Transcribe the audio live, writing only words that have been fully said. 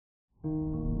Good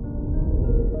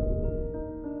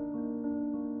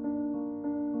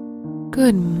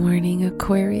morning,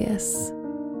 Aquarius.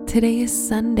 Today is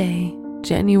Sunday,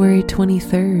 January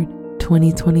 23rd,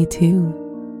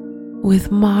 2022. With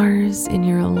Mars in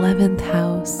your 11th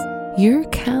house, your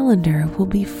calendar will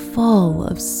be full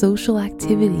of social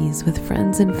activities with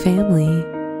friends and family.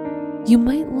 You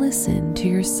might listen to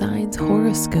your sign's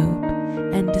horoscope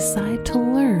and decide to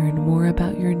learn more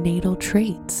about your natal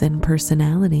traits and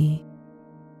personality.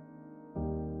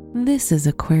 This is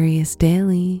Aquarius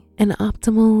Daily, an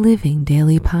optimal living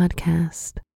daily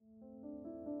podcast.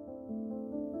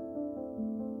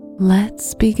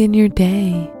 Let's begin your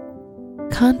day.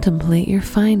 Contemplate your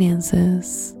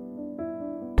finances.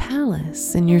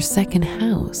 Pallas in your second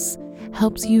house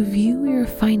helps you view your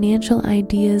financial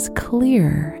ideas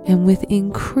clearer and with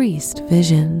increased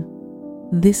vision.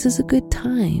 This is a good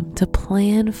time to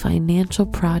plan financial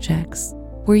projects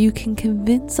where you can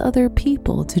convince other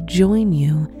people to join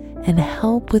you and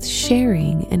help with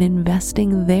sharing and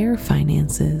investing their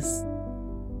finances.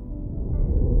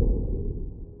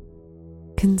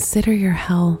 Consider your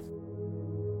health.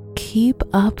 Keep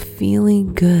up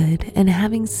feeling good and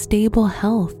having stable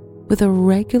health with a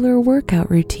regular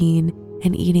workout routine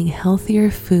and eating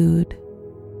healthier food.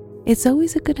 It's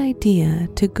always a good idea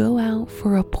to go out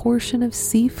for a portion of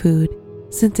seafood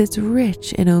since it's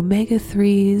rich in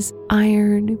omega-3s,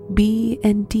 iron, B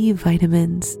and D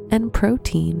vitamins, and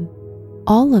protein.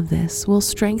 All of this will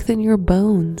strengthen your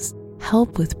bones,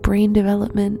 help with brain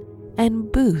development,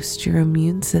 and boost your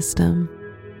immune system.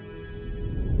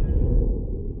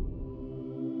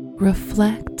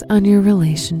 Reflect on your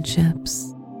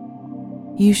relationships.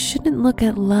 You shouldn't look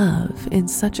at love in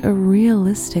such a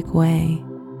realistic way,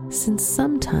 since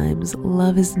sometimes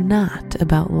love is not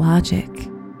about logic.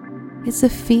 It's a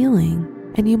feeling,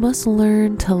 and you must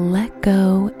learn to let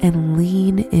go and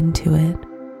lean into it.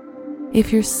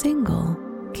 If you're single,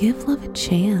 give love a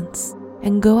chance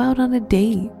and go out on a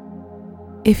date.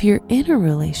 If you're in a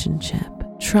relationship,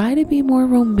 try to be more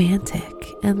romantic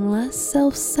and less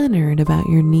self-centered about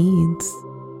your needs.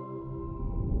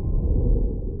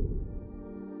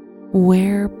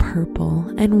 Wear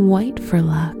purple and white for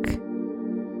luck.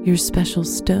 Your special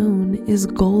stone is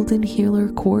Golden Healer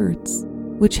Quartz,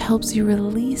 which helps you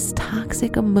release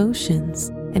toxic emotions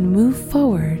and move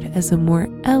forward as a more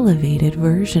elevated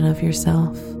version of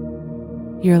yourself.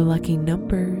 Your lucky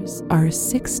numbers are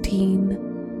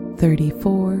 16,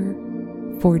 34,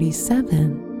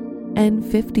 47, and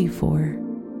 54.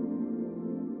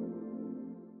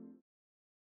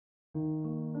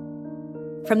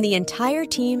 From the entire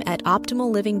team at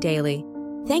Optimal Living Daily,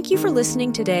 thank you for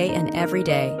listening today and every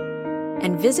day.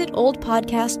 And visit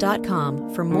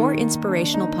oldpodcast.com for more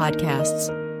inspirational podcasts.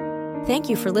 Thank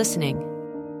you for listening.